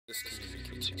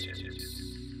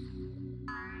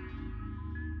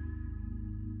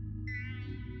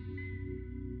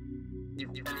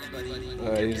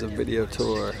Alright, here's a video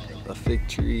tour. A fig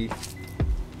tree.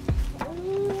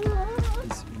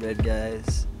 These red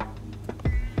guys.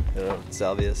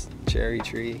 Salvia's cherry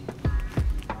tree.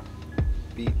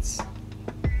 Beets.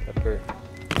 Pepper.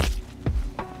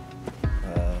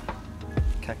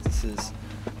 Cactuses.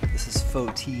 This is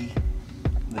faux tea.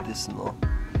 Medicinal.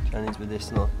 Chinese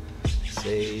medicinal.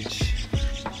 Sage.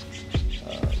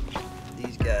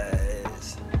 These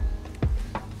guys.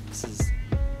 This is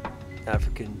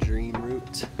African dream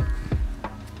root.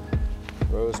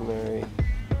 Rosemary.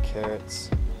 Carrots.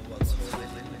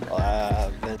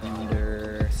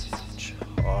 Lavender.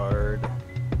 Chard.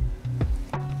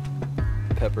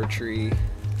 Pepper tree.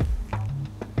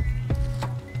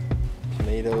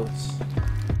 Tomatoes.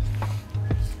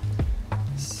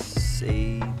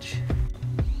 Sage.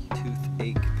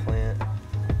 Toothache plant.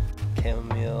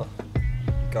 Chamomile.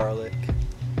 Garlic.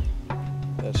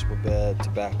 Vegetable bed.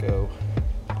 Tobacco.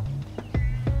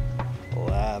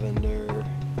 Lavender.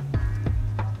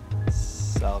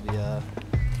 Salvia.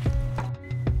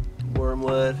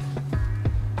 Wormwood.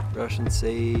 Russian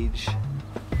sage.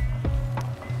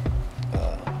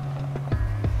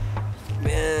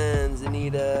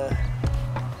 Manzanita.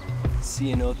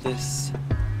 Ceanothus.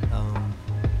 I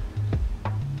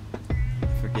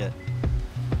forget.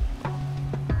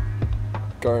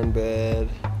 Garden bed.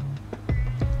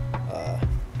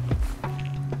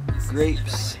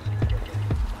 Grapes.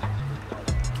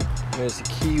 There's the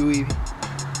kiwi.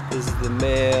 This is the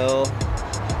male.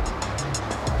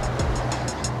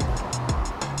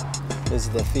 This is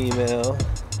the female.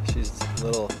 She's a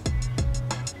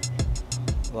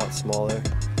lot smaller,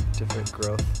 different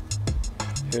growth.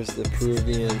 Here's the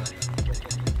Peruvian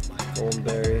golden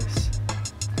berries,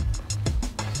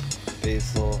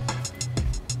 basil,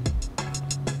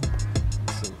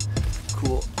 some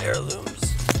cool heirlooms.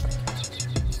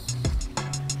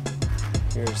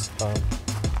 Here's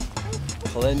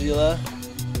calendula.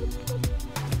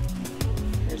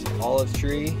 Here's an olive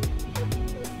tree.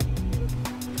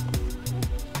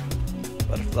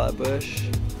 Butterfly bush,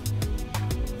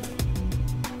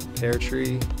 pear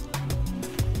tree,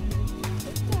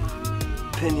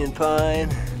 pinyon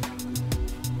pine.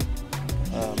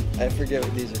 I forget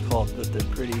what these are called, but they're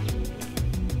pretty.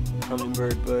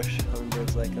 Hummingbird bush,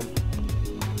 hummingbirds like them.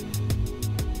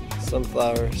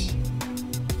 Sunflowers.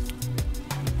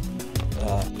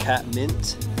 Cat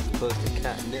mint, as opposed to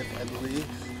catnip, I believe.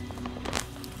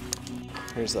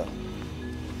 Here's a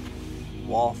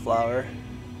wallflower.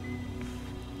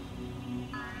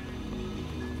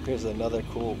 Here's another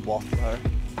cool wallflower.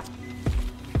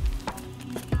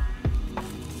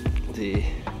 The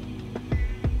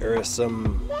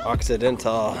Arisum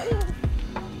occidental.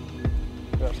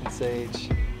 Russian sage.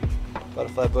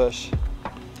 Butterfly bush.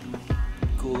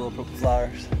 Cool little purple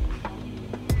flowers.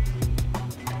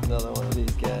 Another one of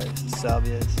these guys.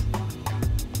 Salvias.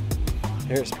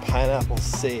 Here's pineapple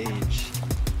sage.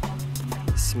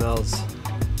 It smells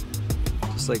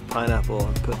just like pineapple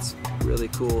and puts really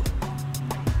cool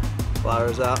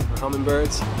flowers out for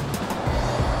hummingbirds.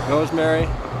 Rosemary,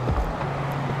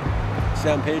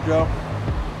 San Pedro.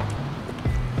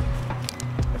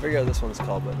 I forget what this one's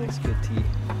called, but it makes good tea.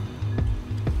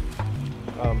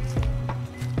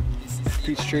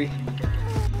 Peach tree,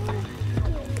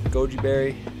 Goji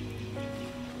berry,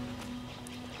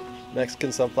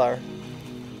 Mexican sunflower.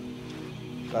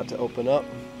 About to open up.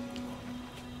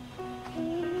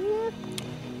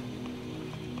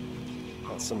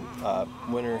 Got some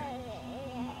winter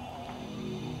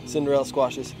Cinderella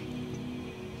squashes.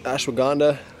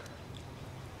 Ashwagandha.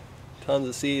 Tons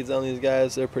of seeds on these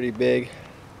guys. They're pretty big.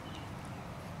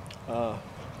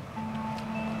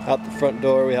 Out the front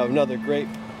door we have another grape.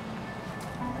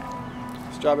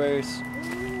 Strawberries.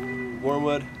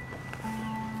 Wormwood.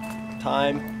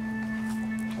 Thyme.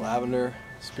 Lavender.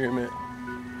 Spearmint.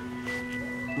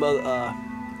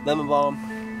 Lemon balm.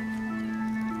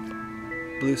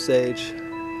 Blue sage.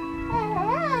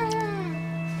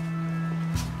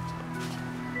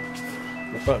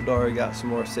 Front door we got some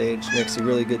more sage. Makes a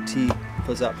really good tea.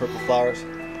 Puts out purple flowers.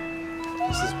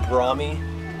 This is Brahmi.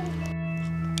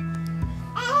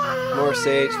 More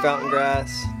sage, fountain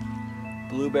grass,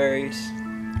 blueberries,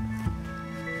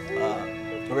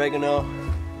 oregano,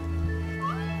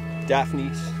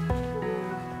 daphnes,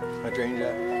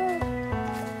 hydrangea,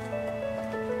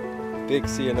 big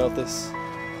ceanothus,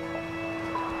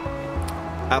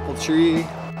 apple tree,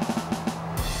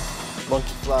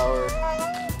 monkey flower,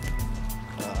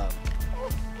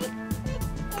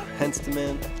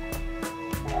 penstemon,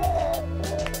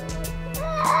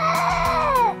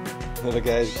 Little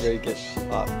guy's ready to get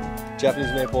off.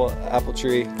 Japanese maple, apple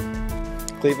tree,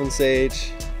 Cleveland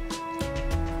sage,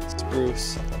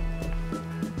 spruce,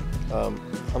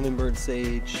 hummingbird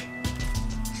sage,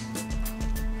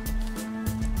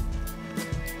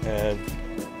 and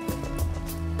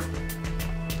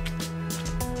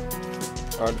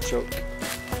artichoke,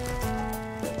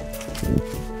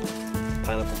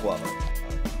 pineapple guava.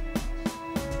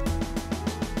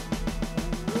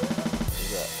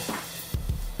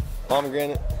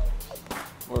 Pomegranate,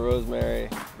 more rosemary,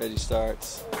 veggie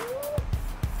starts.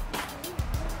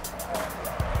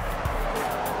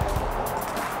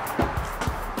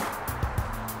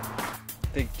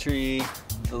 Fig tree,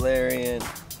 Valarian,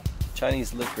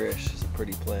 Chinese licorice is a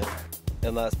pretty plant.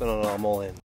 And last but not all, mullein.